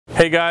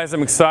Hey guys,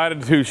 I'm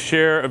excited to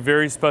share a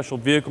very special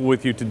vehicle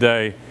with you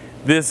today.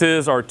 This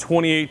is our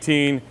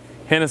 2018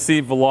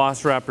 Hennessey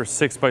VelociRaptor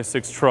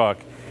 6x6 truck.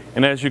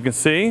 And as you can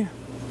see,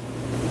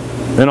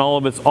 in all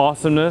of its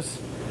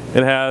awesomeness,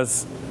 it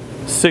has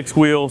 6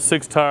 wheels,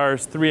 6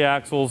 tires, 3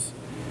 axles.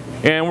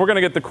 And we're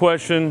gonna get the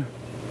question,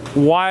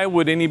 why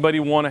would anybody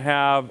want to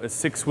have a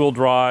 6-wheel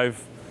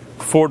drive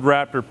Ford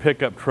Raptor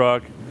pickup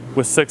truck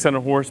with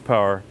 600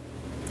 horsepower?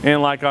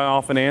 And like I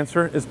often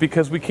answer, it's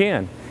because we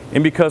can.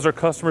 And because our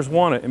customers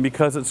want it, and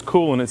because it's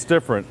cool and it's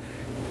different.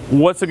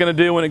 What's it gonna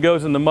do when it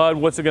goes in the mud?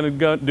 What's it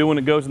gonna do when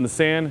it goes in the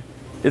sand?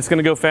 It's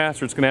gonna go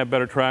faster, it's gonna have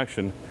better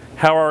traction.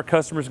 How are our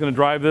customers gonna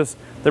drive this?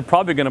 They're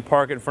probably gonna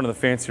park it in front of the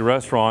fancy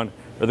restaurant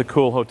or the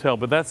cool hotel,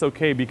 but that's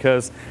okay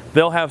because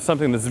they'll have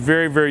something that's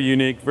very, very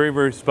unique, very,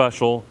 very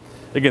special.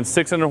 Again,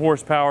 600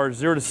 horsepower,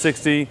 0 to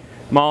 60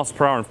 miles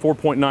per hour in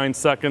 4.9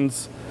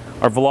 seconds.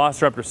 Our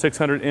VelociRaptor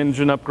 600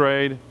 engine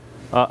upgrade.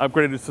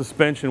 Upgraded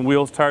suspension,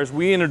 wheels, tires.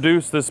 We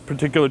introduced this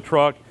particular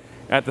truck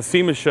at the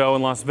SEMA show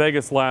in Las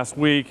Vegas last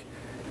week,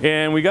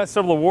 and we got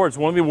several awards.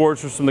 One of the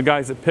awards was from the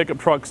guys at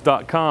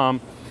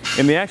pickuptrucks.com,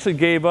 and they actually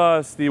gave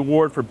us the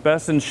award for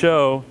Best in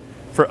Show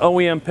for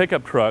OEM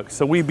pickup trucks.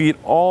 So we beat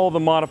all the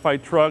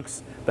modified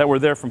trucks that were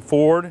there from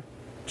Ford,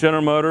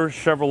 General Motors,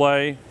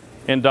 Chevrolet,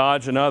 and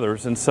Dodge, and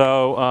others. And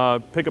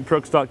so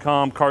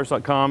pickuptrucks.com,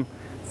 cars.com,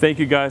 thank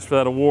you guys for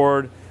that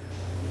award.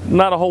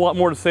 Not a whole lot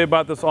more to say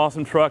about this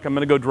awesome truck. I'm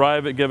gonna go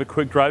drive it, give a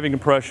quick driving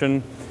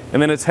impression,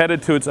 and then it's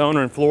headed to its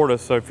owner in Florida.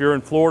 So if you're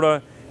in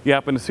Florida, you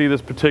happen to see this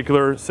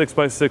particular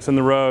 6x6 in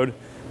the road,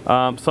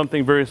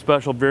 something very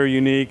special, very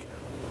unique.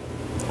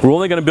 We're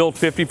only gonna build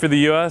 50 for the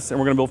US, and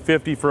we're gonna build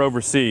 50 for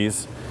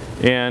overseas.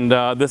 And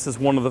this is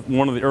one of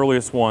the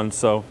earliest ones.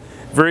 So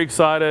very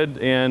excited,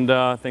 and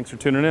thanks for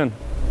tuning in.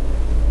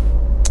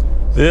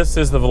 This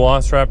is the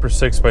VelociRaptor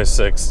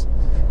 6x6.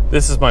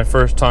 This is my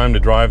first time to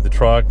drive the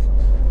truck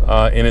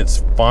in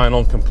its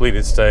final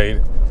completed state,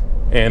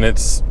 and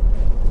it's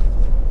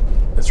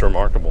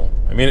remarkable.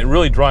 I mean, it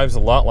really drives a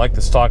lot like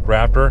the stock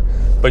Raptor,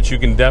 but you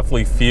can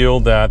definitely feel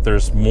that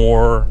there's just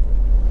more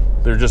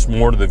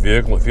to the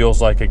vehicle. It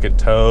feels like it could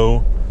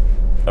tow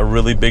a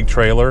really big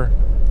trailer.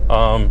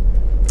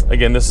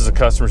 Again, this is a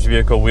customer's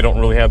vehicle. We don't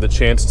really have the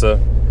chance to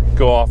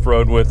go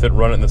off-road with it,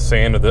 run it in the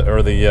sand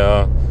or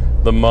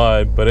the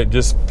mud, but it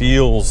just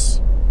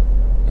feels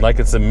like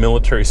it's a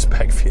military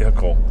spec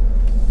vehicle.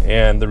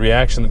 And the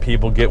reaction that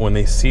people get when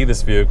they see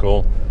this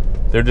vehicle,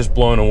 they're just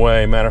blown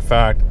away. Matter of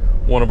fact,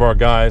 one of our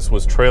guys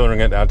was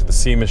trailering it out to the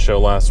SEMA show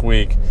last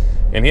week,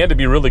 and he had to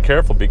be really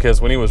careful because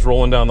when he was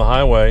rolling down the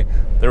highway,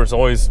 there was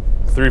always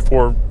 3 or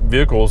 4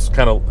 vehicles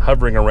kind of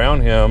hovering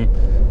around him,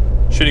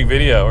 shooting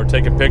video or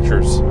taking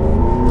pictures.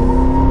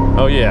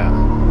 Oh yeah.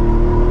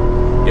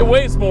 It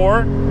weighs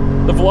more.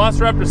 The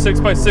VelociRaptor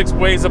 6x6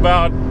 weighs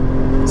about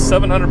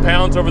 700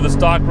 pounds over the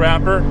stock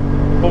Raptor,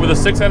 but with a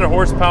 600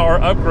 horsepower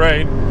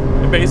upgrade,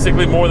 it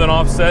basically more than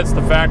offsets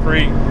the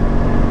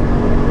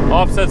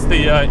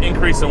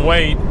increase in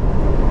weight,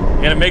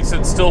 and it makes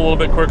it still a little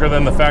bit quicker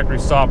than the factory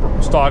stock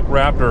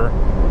Raptor,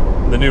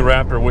 the new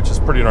Raptor, which is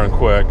pretty darn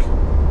quick.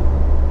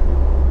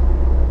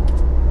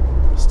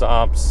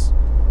 Stops.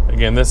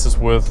 Again, this is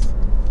with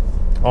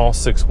all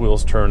 6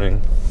 wheels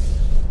turning.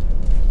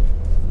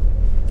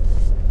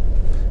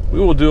 We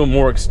will do a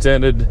more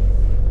extended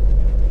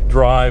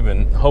drive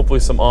and hopefully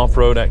some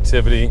off-road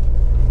activity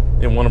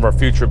in one of our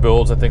future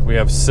builds. I think we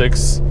have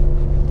 6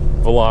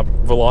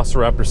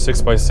 VelociRaptor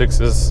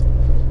 6x6s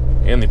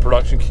in the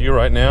production queue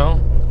right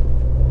now,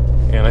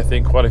 and I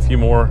think quite a few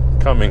more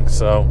coming.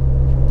 So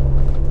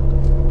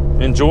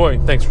enjoy.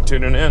 Thanks for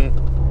tuning in.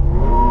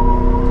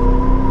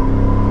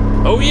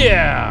 Oh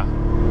yeah.